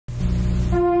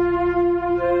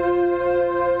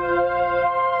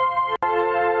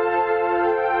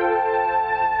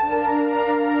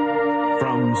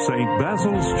St.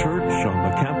 Basil's Church on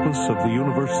the campus of the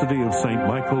University of St.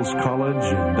 Michael's College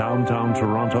in downtown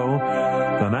Toronto,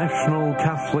 the National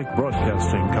Catholic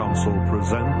Broadcasting Council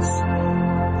presents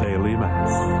Daily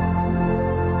Mass.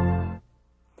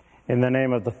 In the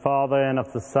name of the Father, and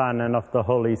of the Son, and of the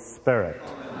Holy Spirit.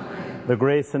 Amen. The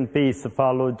grace and peace of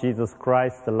our Lord Jesus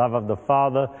Christ, the love of the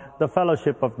Father, the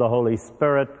fellowship of the Holy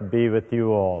Spirit be with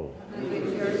you all.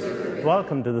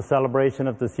 Welcome to the celebration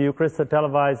of this Eucharist. The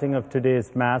televising of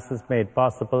today's Mass is made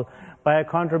possible by a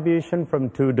contribution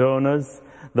from two donors.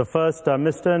 The first are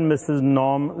Mr. and Mrs.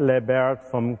 Norm Lebert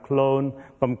from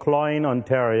Cloyne,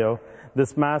 Ontario.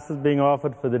 This Mass is being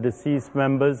offered for the deceased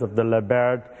members of the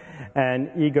Lebert and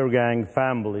Egergang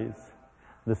families.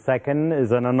 The second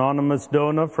is an anonymous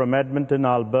donor from Edmonton,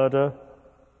 Alberta,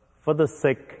 for the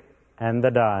sick and the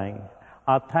dying.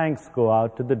 Our thanks go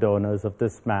out to the donors of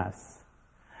this Mass.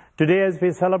 Today, as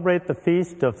we celebrate the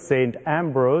feast of St.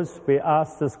 Ambrose, we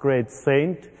ask this great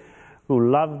saint,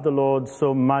 who loved the Lord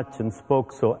so much and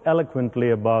spoke so eloquently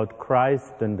about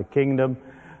Christ and the kingdom,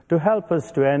 to help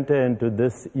us to enter into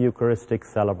this Eucharistic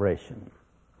celebration.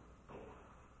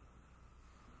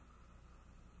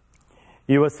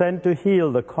 You were sent to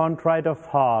heal the contrite of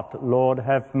heart. Lord,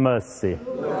 have mercy.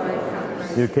 Lord, have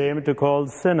mercy. You came to call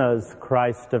sinners.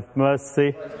 Christ, have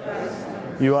mercy.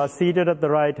 You are seated at the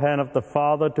right hand of the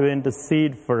Father to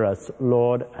intercede for us.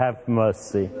 Lord, have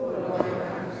mercy.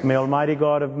 May Almighty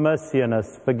God have mercy on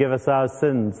us, forgive us our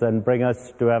sins, and bring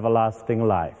us to everlasting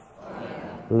life.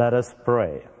 Amen. Let us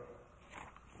pray.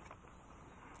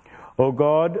 O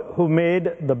God, who made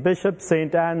the Bishop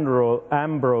St.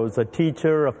 Ambrose a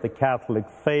teacher of the Catholic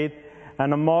faith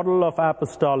and a model of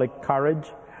apostolic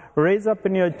courage, raise up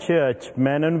in your church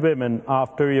men and women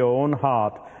after your own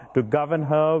heart, to govern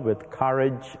her with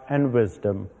courage and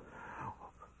wisdom.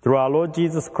 Through our Lord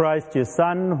Jesus Christ, your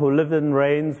Son, who lives and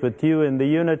reigns with you in the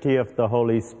unity of the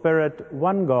Holy Spirit,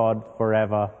 one God,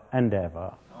 forever and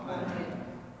ever. Amen.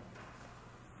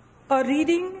 A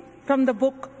reading from the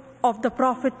book of the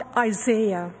prophet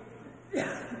Isaiah.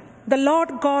 The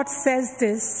Lord God says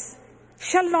this: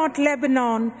 shall not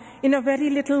Lebanon in a very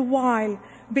little while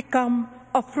become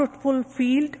a fruitful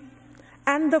field,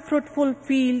 and the fruitful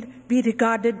field be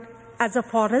regarded as a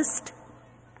forest?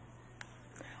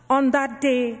 On that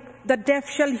day, the deaf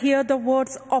shall hear the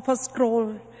words of a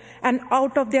scroll, and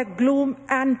out of their gloom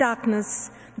and darkness,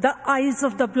 the eyes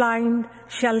of the blind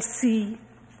shall see.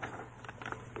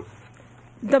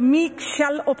 The meek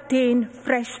shall obtain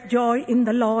fresh joy in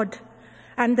the Lord,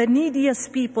 and the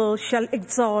neediest people shall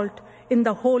exalt in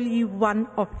the Holy One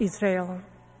of Israel.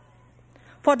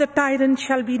 For the tyrant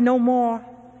shall be no more,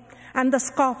 and the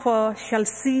scoffer shall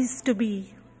cease to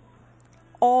be.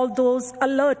 All those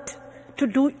alert to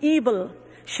do evil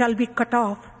shall be cut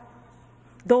off.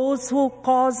 Those who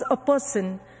cause a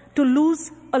person to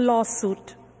lose a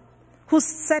lawsuit, who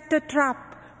set a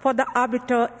trap for the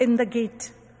arbiter in the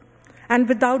gate, and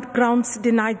without grounds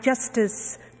deny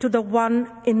justice to the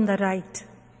one in the right.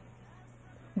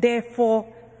 Therefore,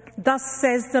 thus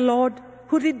says the Lord,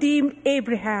 who redeemed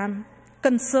Abraham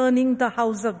concerning the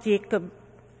house of Jacob: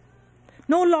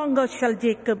 no longer shall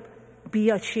Jacob be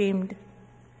ashamed.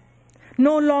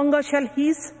 No longer shall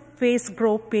his face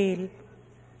grow pale.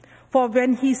 For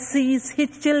when he sees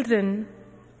his children,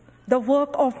 the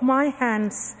work of my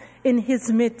hands in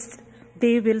his midst,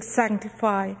 they will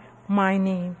sanctify my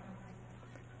name.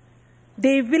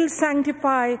 They will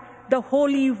sanctify the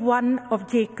Holy One of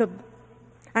Jacob,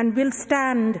 and will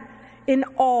stand in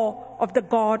awe of the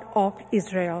God of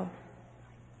Israel.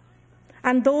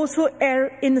 And those who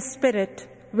err in spirit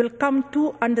will come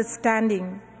to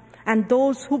understanding, and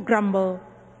those who grumble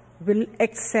will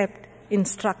accept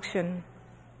instruction.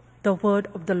 The word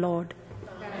of the Lord.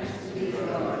 Thanks be to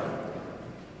God.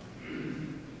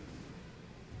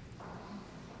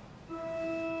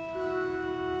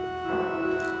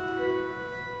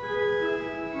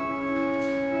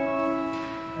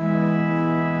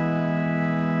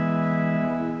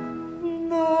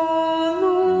 Lord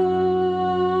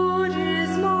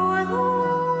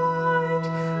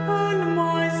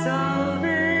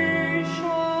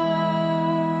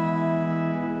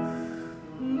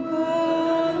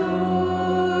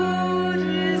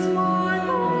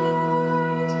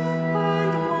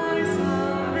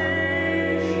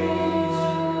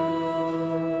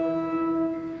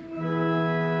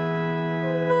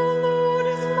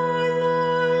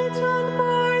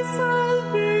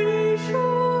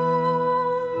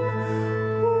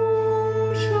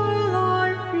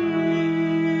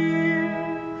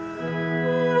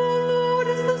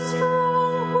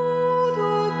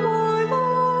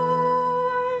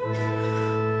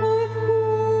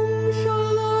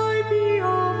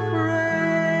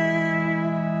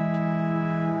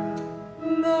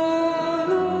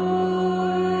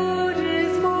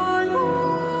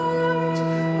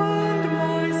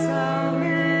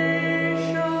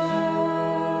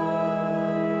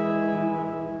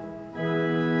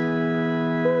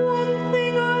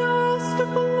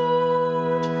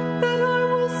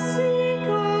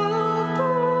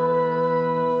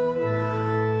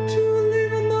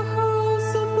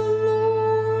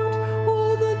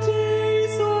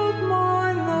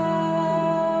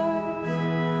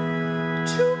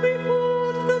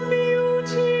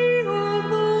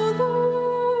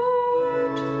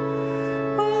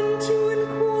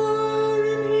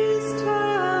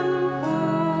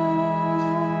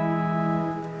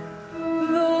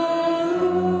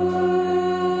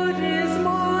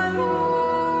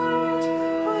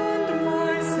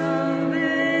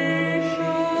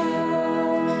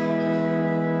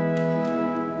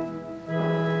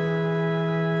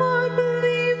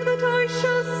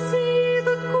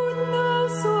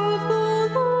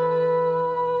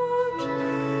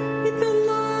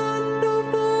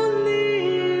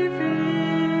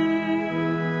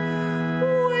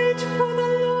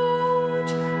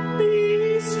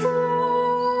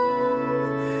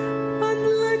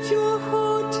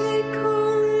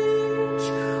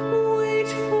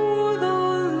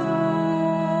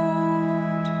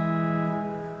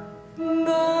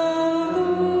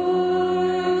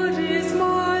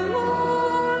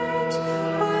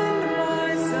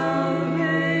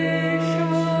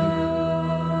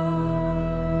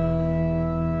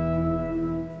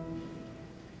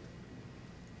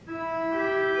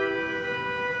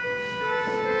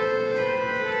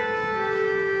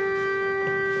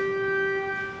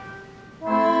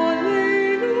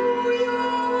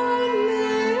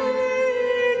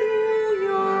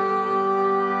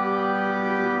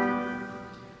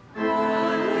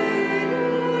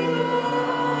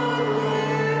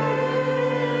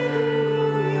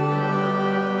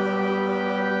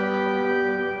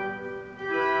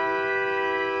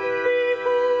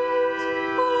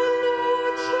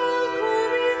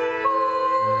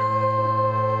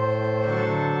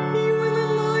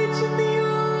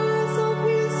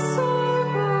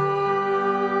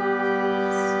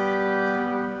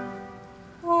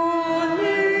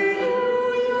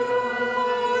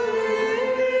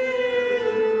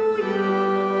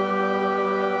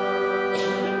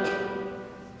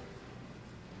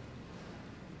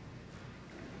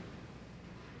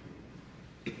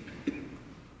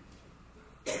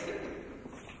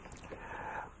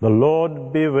The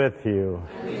Lord be with you.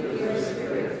 And with your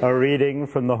spirit. A reading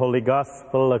from the Holy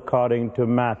Gospel according to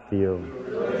Matthew.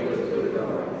 Glory to you,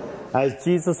 Lord. As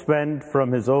Jesus went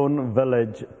from his own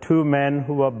village, 2 men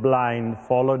who were blind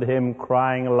followed him,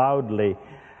 crying loudly,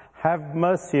 "Have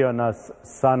mercy on us,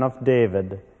 Son of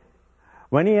David."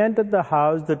 When he entered the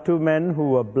house, the 2 men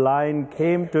who were blind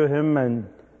came to him, and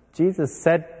Jesus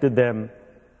said to them,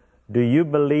 "Do you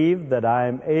believe that I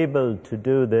am able to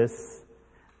do this?"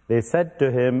 They said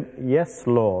to him, "Yes,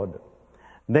 Lord."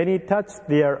 Then he touched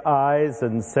their eyes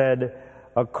and said,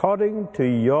 "According to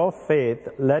your faith,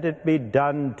 let it be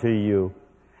done to you."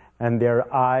 And their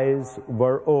eyes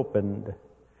were opened.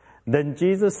 Then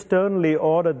Jesus sternly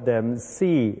ordered them,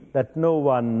 "See that no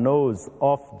one knows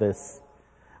of this."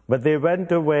 But they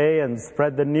went away and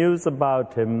spread the news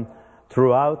about him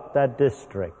throughout that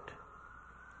district.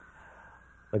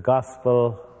 The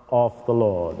Gospel of the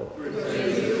Lord.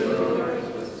 Praise you, Lord.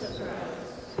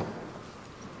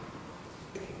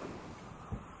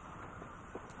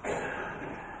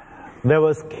 There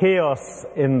was chaos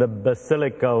in the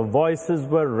basilica. Voices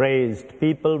were raised.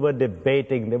 People were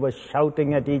debating. They were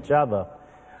shouting at each other.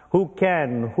 Who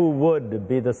would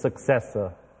be the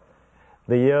successor?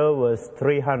 The year was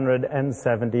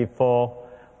 374.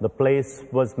 The place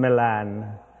was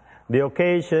Milan. The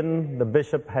occasion, the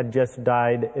bishop had just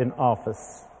died in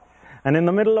office. And in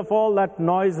the middle of all that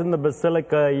noise in the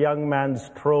basilica, a young man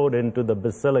strode into the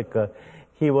basilica.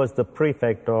 He was the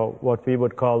prefect, or what we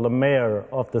would call the mayor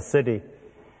of the city.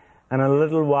 And in a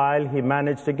little while, he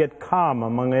managed to get calm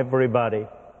among everybody.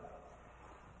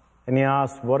 And he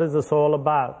asked, "What is this all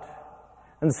about?"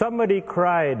 And somebody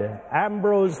cried,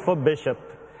 "Ambrose for bishop."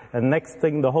 And next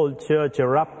thing, the whole church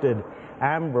erupted,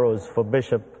 "Ambrose for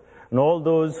bishop." And all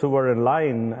those who were in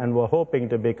line and were hoping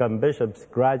to become bishops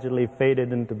gradually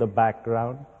faded into the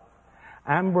background.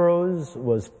 Ambrose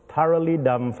was thoroughly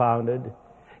dumbfounded.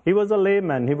 He was a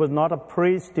layman. He was not a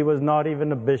priest. He was not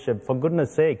even a bishop. For goodness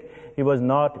sake, he was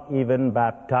not even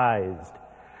baptized.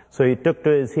 So he took to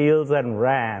his heels and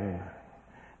ran.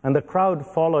 And the crowd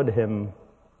followed him.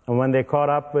 And when they caught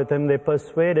up with him, they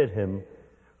persuaded him,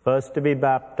 first to be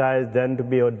baptized, then to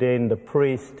be ordained a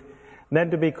priest,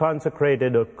 then to be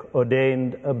consecrated or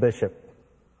ordained a bishop.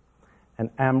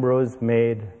 And Ambrose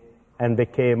made and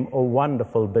became a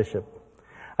wonderful bishop.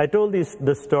 I told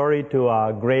the story to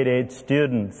our grade 8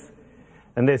 students,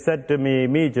 and they said to me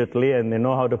immediately, and they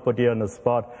know how to put you on the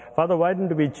spot, "Father, why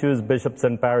didn't we choose bishops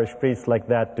and parish priests like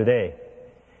that today?"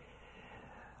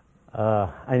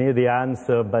 I knew the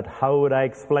answer, but how would I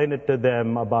explain it to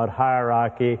them about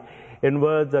hierarchy in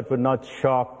words that would not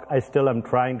shock? I still am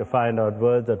trying to find out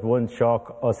words that won't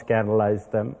shock or scandalize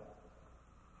them.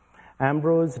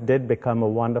 Ambrose did become a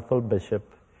wonderful bishop.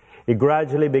 He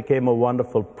gradually became a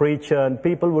wonderful preacher, and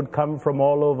people would come from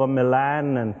all over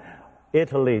Milan and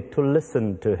Italy to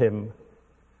listen to him.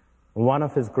 One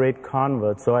of his great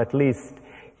converts, or at least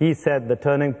he said the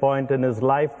turning point in his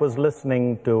life was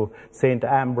listening to St.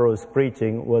 Ambrose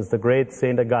preaching, was the great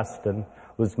St. Augustine,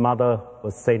 whose mother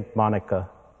was St. Monica.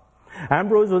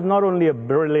 Ambrose was not only a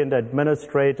brilliant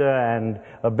administrator and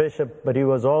a bishop, but he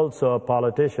was also a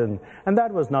politician, and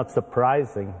that was not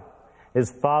surprising. His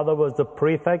father was the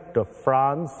prefect of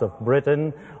France, of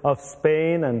Britain, of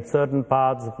Spain, and certain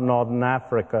parts of northern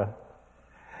Africa.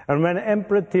 And when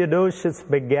Emperor Theodosius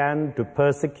began to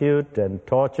persecute and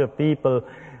torture people,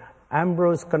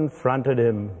 Ambrose confronted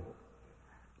him.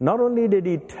 Not only did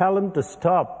he tell him to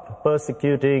stop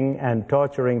persecuting and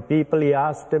torturing people, he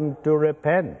asked him to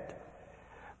repent.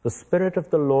 The Spirit of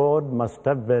the Lord must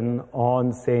have been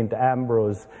on St.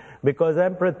 Ambrose, because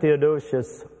Emperor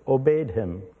Theodosius obeyed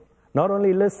him. Not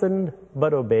only listened,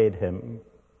 but obeyed him.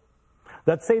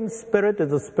 That same Spirit is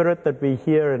the Spirit that we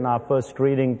hear in our first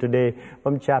reading today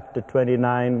from chapter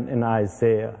 29 in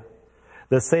Isaiah.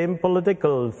 The same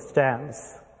political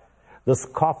stance. The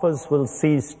scoffers will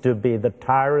cease to be, the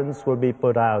tyrants will be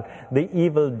put out, the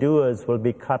evildoers will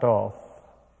be cut off.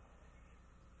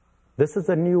 This is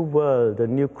a new world, a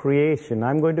new creation.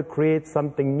 I'm going to create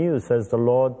something new, says the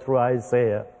Lord through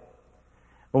Isaiah.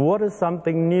 And what is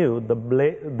something new? The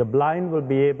blind will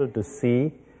be able to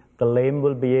see, the lame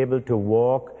will be able to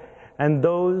walk, and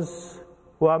those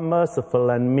who are merciful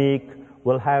and meek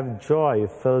will have joy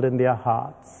filled in their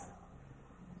hearts.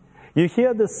 You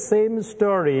hear the same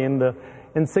story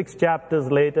in 6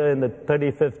 chapters later, in the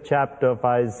 35th chapter of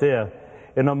Isaiah,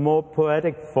 in a more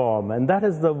poetic form, and that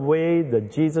is the way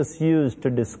that Jesus used to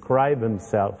describe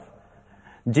himself.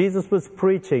 Jesus was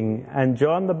preaching, and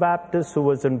John the Baptist, who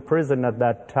was in prison at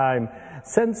that time,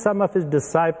 sent some of his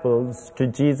disciples to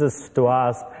Jesus to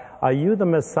ask, "Are you the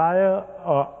Messiah,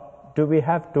 or do we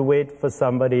have to wait for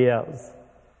somebody else?"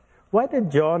 Why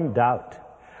did John doubt?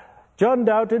 John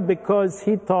doubted because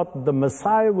he thought the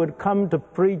Messiah would come to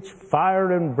preach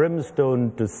fire and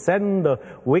brimstone, to send the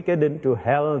wicked into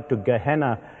hell, to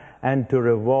Gehenna, and to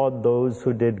reward those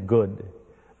who did good.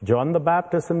 John the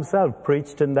Baptist himself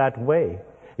preached in that way.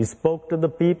 He spoke to the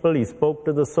people, he spoke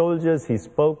to the soldiers, he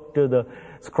spoke to the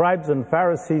scribes and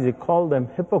Pharisees, he called them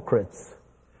hypocrites.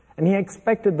 And he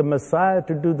expected the Messiah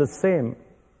to do the same.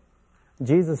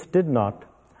 Jesus did not.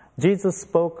 Jesus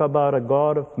spoke about a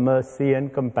God of mercy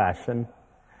and compassion.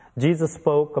 Jesus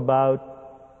spoke about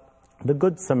the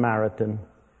Good Samaritan,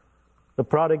 the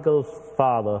prodigal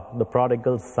father, the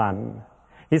prodigal son.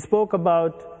 He spoke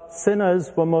about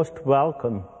sinners were most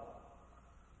welcome.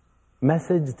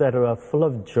 Messages that are full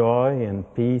of joy and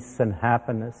peace and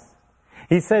happiness.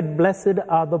 He said, "Blessed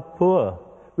are the poor,"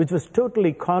 which was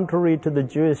totally contrary to the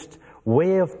Jewish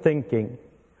way of thinking.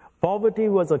 Poverty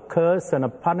was a curse and a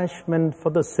punishment for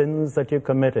the sins that you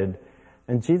committed.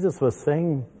 And Jesus was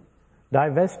saying,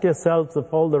 divest yourselves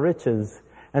of all the riches.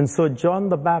 And so John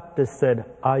the Baptist said,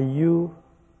 "Are you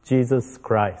Jesus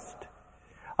Christ?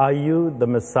 Are you the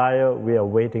Messiah we are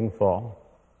waiting for?"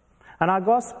 And our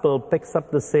gospel picks up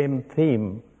the same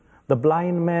theme. The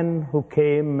blind men who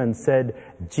came and said,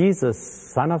 "Jesus,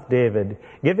 Son of David,"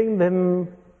 giving them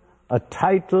a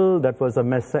title that was a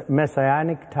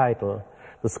messianic title.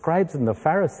 The scribes and the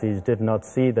Pharisees did not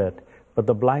see that, but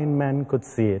the blind men could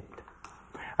see it.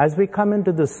 As we come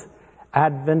into this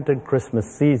Advent and Christmas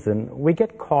season, we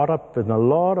get caught up in a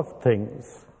lot of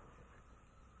things.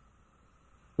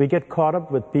 We get caught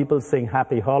up with people saying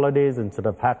happy holidays instead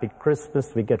of happy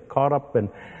Christmas. We get caught up in,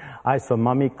 I saw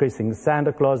mommy kissing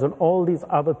Santa Claus and all these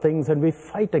other things, and we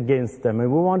fight against them,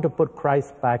 and we want to put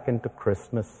Christ back into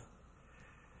Christmas.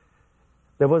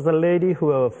 There was a lady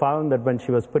who found that when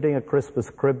she was putting a Christmas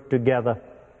crib together,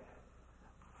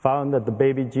 found that the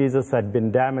baby Jesus had been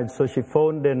damaged, so she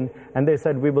phoned in and they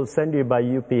said, "We will send you by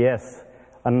UPS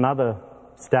another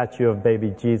statue of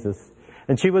baby Jesus."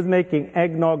 And she was making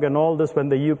eggnog and all this when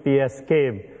the UPS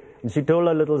came. And she told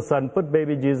her little son, "Put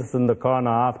baby Jesus in the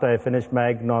corner. After I finish my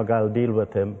eggnog, I'll deal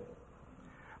with him."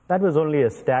 That was only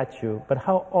a statue, but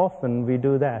how often we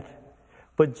do that?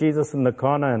 Put Jesus in the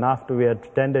corner, and after we had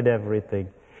attended everything.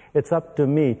 It's up to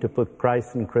me to put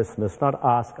Christ in Christmas, not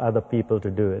ask other people to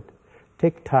do it.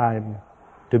 Take time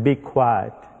to be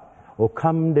quiet. O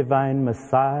come, divine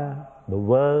Messiah, the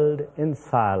world in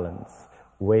silence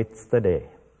waits the day.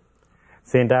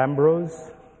 St.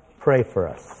 Ambrose, pray for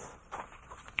us.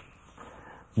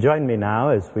 Join me now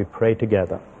as we pray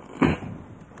together.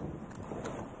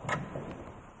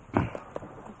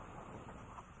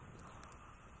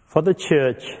 For the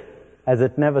Church, as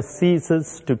it never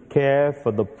ceases to care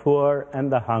for the poor and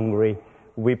the hungry,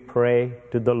 we pray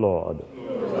to the Lord.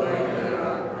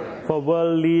 For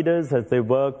world leaders as they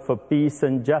work for peace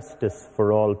and justice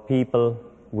for all people,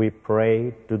 we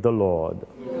pray to the Lord.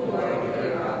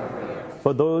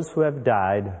 For those who have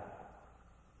died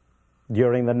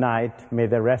during the night, may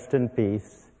they rest in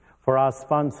peace. For our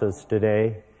sponsors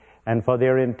today and for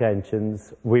their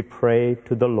intentions, we pray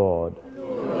to the Lord.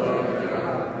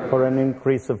 For an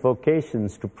increase of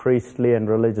vocations to priestly and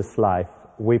religious life,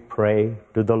 we pray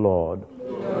to the Lord.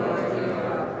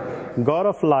 God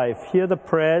of life, hear the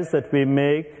prayers that we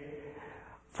make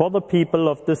for the people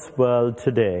of this world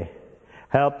today.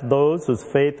 Help those whose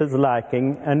faith is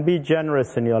lacking, and be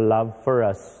generous in your love for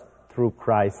us through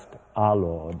Christ our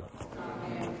Lord.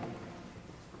 Amen.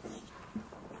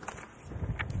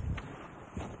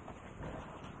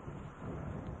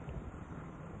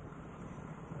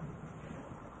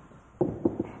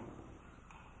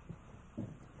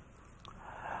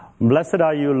 Blessed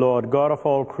are you, Lord, God of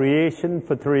all creation,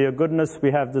 for through your goodness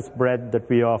we have this bread that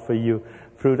we offer you,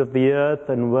 fruit of the earth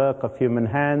and work of human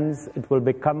hands. It will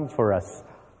become for us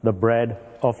the bread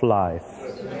of life.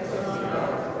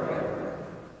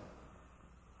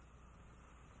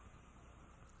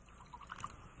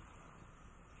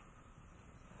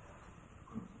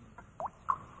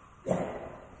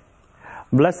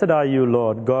 Blessed are you,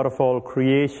 Lord, God of all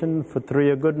creation, for through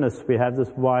your goodness we have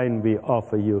this wine we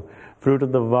offer you, fruit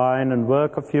of the vine and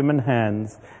work of human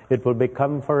hands. It will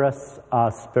become for us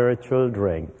our spiritual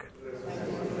drink.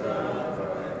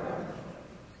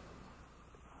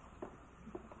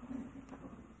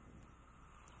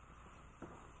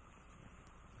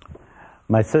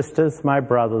 My sisters, my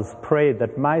brothers, pray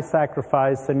that my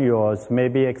sacrifice and yours may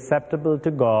be acceptable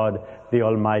to God, the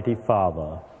Almighty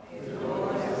Father.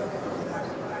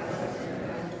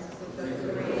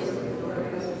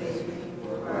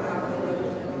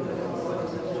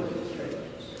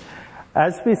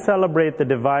 As we celebrate the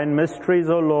divine mysteries,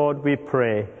 O Lord, we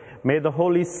pray, May the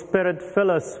Holy Spirit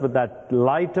fill us with that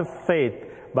light of faith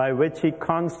by which he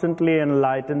constantly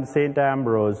enlightened St.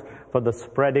 Ambrose for the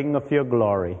spreading of your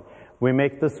glory. We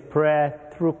make this prayer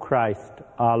through Christ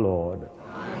our Lord.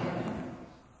 Amen.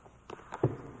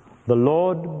 The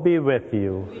Lord be with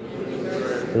you.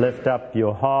 Lift up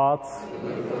your hearts.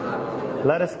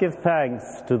 Let us give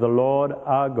thanks to the Lord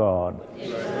our God.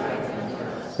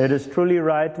 It is truly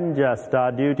right and just,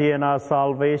 our duty and our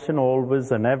salvation,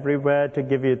 always and everywhere, to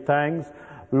give you thanks,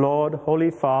 Lord,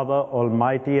 Holy Father,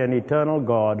 Almighty and eternal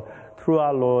God, through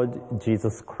our Lord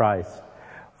Jesus Christ.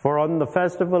 For on the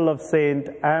festival of Saint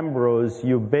Ambrose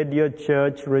you bid your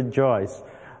church rejoice.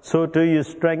 So too you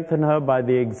strengthen her by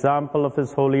the example of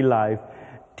his holy life.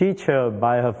 Teach her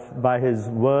by his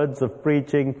words of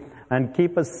preaching, and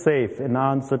keep us safe in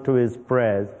answer to his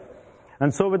prayers.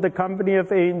 And so with the company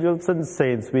of angels and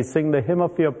saints, we sing the hymn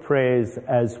of your praise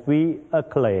as we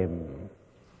acclaim.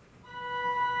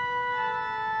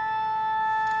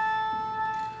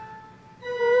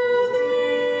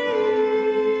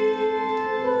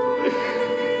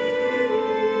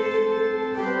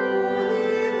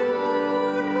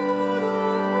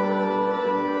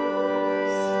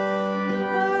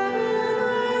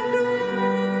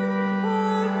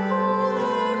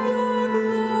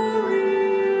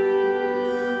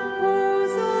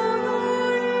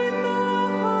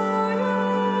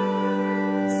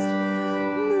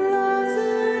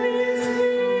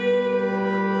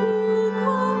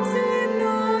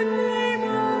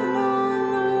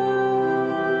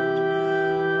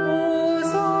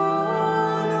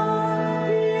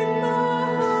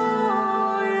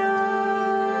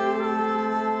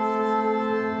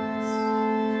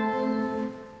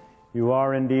 You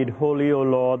are indeed holy, O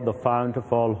Lord, the fount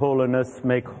of all holiness.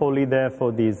 Make holy,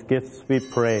 therefore, these gifts, we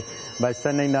pray, by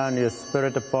sending down your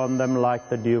Spirit upon them like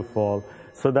the dewfall,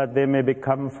 so that they may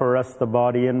become for us the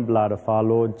body and blood of our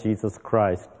Lord Jesus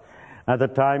Christ. At the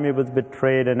time he was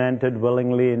betrayed and entered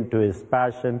willingly into his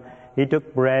passion, he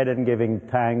took bread and giving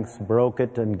thanks, broke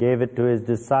it and gave it to his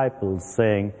disciples,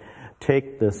 saying,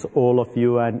 "Take this, all of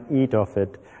you, and eat of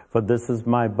it, for this is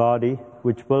my body,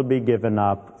 which will be given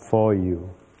up for you."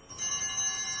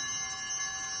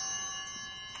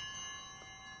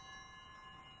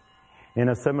 In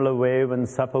a similar way, when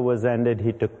supper was ended,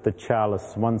 he took the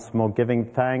chalice. Once more giving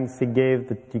thanks, he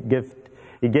gave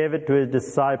it to his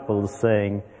disciples,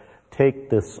 saying, "Take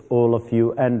this, all of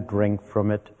you, and drink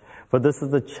from it. For this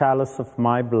is the chalice of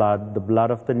my blood, the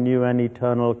blood of the new and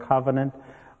eternal covenant,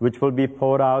 which will be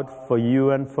poured out for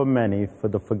you and for many for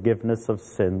the forgiveness of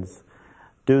sins.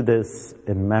 Do this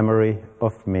in memory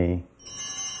of me."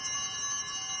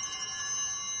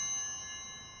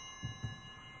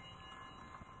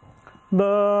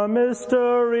 The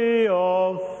mystery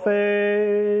of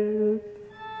faith.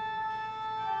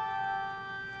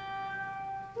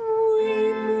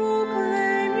 We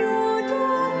proclaim your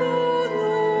death, O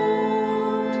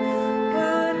Lord,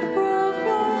 and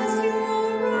profess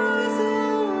your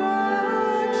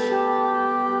resurrection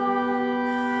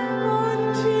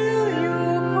until you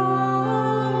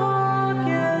come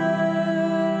again.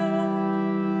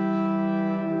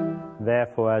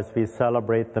 Therefore, as we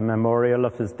celebrate the memorial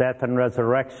of his death and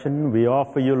resurrection, we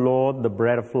offer you, Lord, the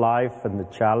bread of life and the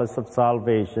chalice of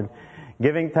salvation,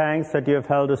 giving thanks that you have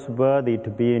held us worthy to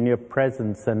be in your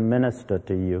presence and minister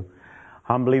to you.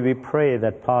 Humbly we pray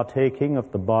that, partaking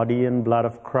of the body and blood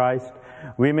of Christ,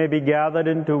 we may be gathered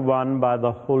into one by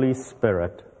the Holy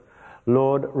Spirit.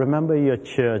 Lord, remember your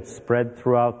church spread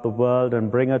throughout the world and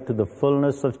bring her to the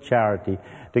fullness of charity,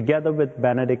 together with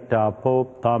Benedict our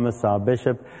Pope, Thomas our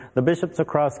Bishop, the bishops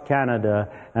across Canada,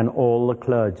 and all the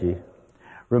clergy.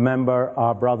 Remember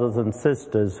our brothers and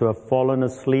sisters who have fallen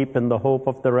asleep in the hope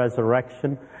of the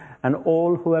resurrection, and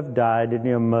all who have died in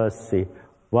your mercy.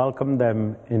 Welcome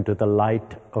them into the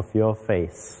light of your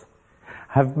face.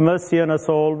 Have mercy on us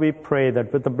all, we pray,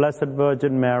 that with the Blessed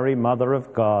Virgin Mary, Mother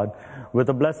of God, with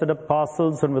the blessed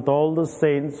apostles, and with all the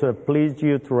saints who have pleased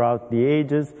you throughout the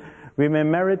ages, we may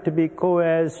merit to be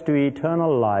co-heirs to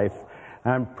eternal life,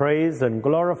 and praise and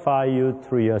glorify you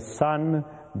through your Son,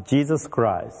 Jesus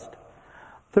Christ.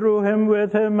 Through him,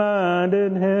 with him, and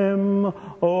in him,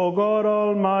 O God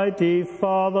Almighty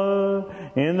Father,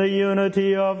 in the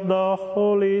unity of the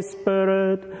Holy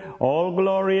Spirit, all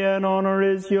glory and honor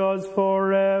is yours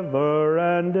forever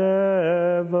and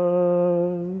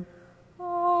ever.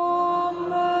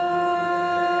 Amen.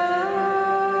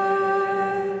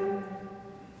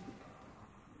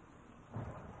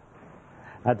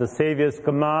 At the Saviour's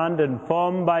command,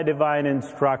 informed by divine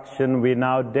instruction, we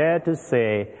now dare to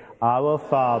say, Our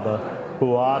Father,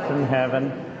 who art in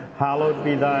heaven, hallowed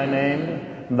be thy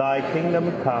name. Thy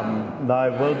kingdom come, thy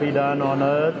will be done on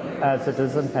earth as it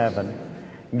is in heaven.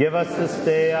 Give us this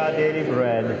day our daily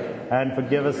bread, and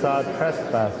forgive us our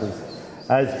trespasses,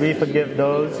 as we forgive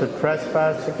those who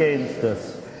trespass against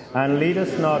us. And lead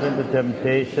us not into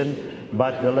temptation,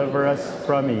 but deliver us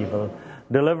from evil.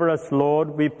 Deliver us,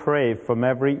 Lord, we pray, from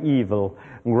every evil.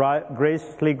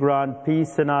 Graciously grant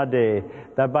peace in our day,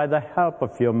 that by the help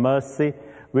of your mercy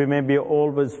we may be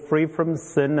always free from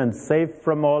sin and safe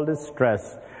from all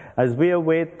distress, as we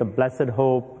await the blessed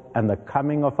hope and the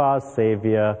coming of our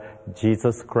Savior,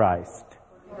 Jesus Christ.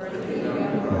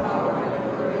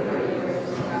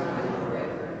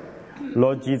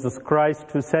 Lord Jesus Christ,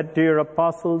 who said to your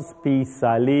apostles, "Peace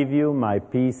I leave you, my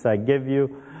peace I give you,"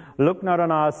 look not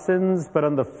on our sins, but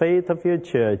on the faith of your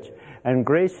church, and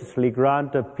graciously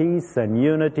grant her peace and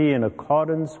unity in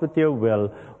accordance with your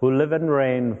will, who live and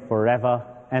reign forever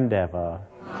and ever.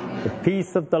 Amen. The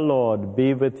peace of the Lord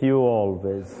be with you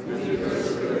always.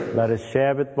 Let us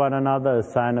share with one another a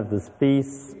sign of this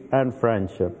peace and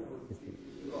friendship.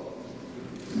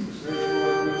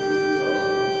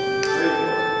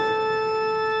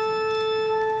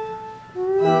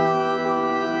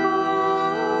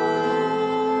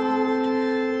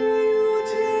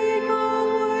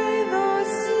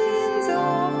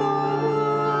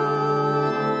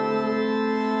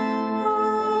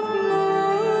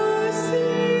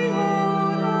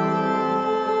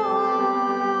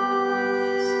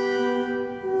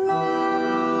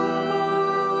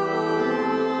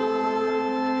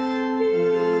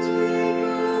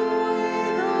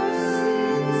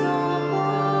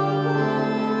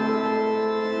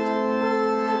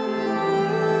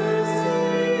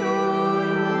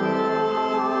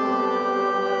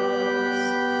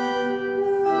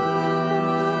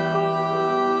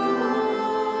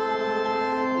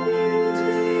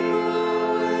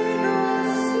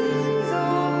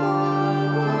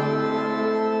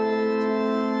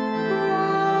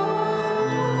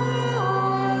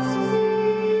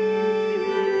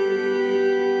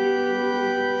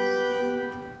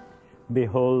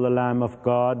 Behold the Lamb of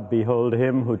God, behold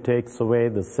him who takes away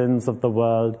the sins of the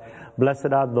world.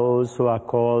 Blessed are those who are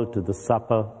called to the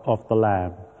supper of the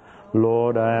Lamb.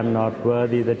 Lord, I am not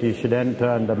worthy that you should enter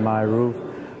under my roof,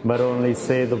 but only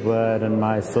say the word, and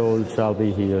my soul shall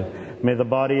be healed. May the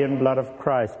body and blood of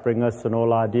Christ bring us and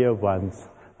all our dear ones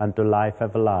unto life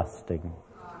everlasting.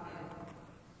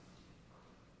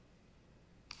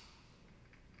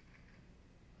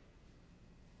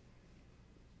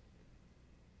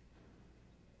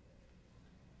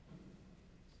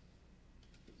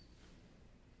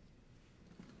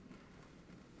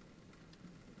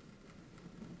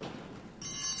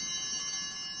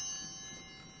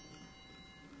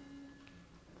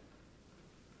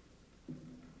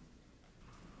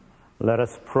 Let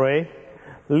us pray.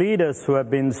 Lead us who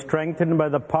have been strengthened by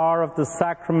the power of the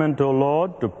sacrament, O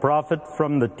Lord, to profit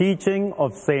from the teaching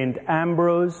of Saint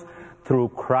Ambrose through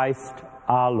Christ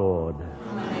our Lord.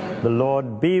 Amen. The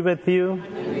Lord be with you.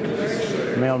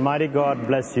 May Almighty God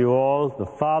bless you all, the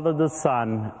Father, the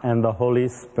Son, and the Holy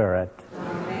Spirit.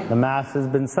 Amen. The Mass has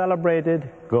been celebrated.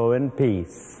 Go in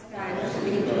peace. Thanks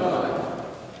be to God.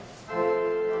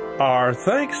 Our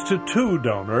thanks to two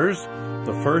donors.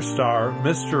 The first are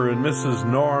Mr. and Mrs.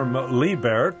 Norm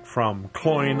Liebert from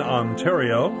Cloyne,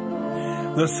 Ontario.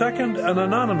 The second, an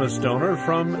anonymous donor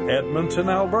from Edmonton,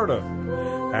 Alberta.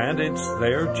 And it's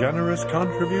their generous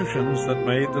contributions that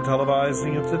made the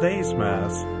televising of today's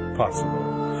Mass possible.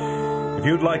 If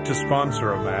you'd like to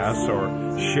sponsor a Mass or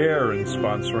share in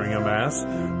sponsoring a Mass,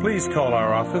 please call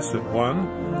our office at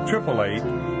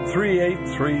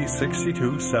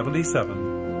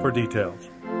 1-888-383-6277 for details.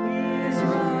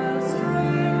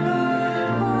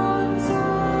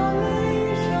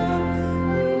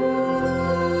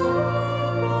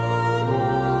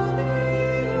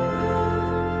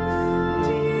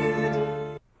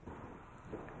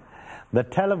 The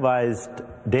televised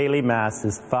daily Mass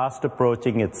is fast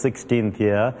approaching its 16th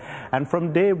year, and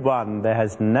from day one there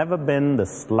has never been the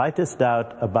slightest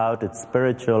doubt about its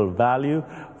spiritual value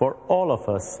for all of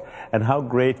us, and how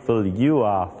grateful you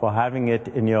are for having it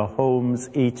in your homes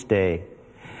each day.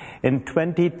 In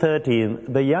 2013,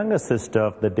 the younger sister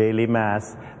of the daily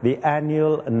Mass, the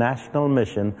annual National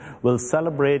Mission, will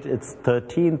celebrate its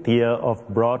 13th year of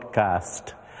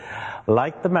broadcast.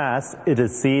 Like the Mass, it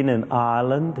is seen in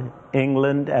Ireland,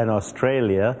 England, and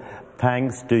Australia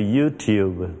thanks to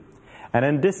YouTube. And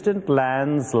in distant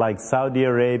lands like Saudi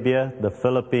Arabia, the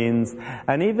Philippines,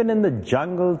 and even in the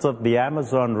jungles of the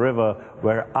Amazon River,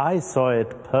 where I saw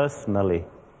it personally.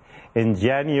 In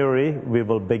January, we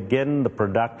will begin the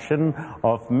production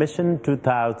of Mission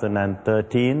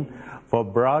 2013 for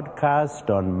broadcast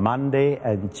on Monday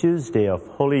and Tuesday of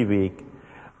Holy Week.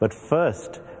 But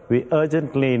first, we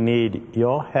urgently need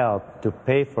your help to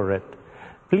pay for it.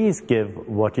 Please give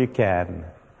what you can.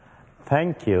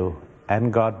 Thank you,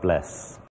 and God bless.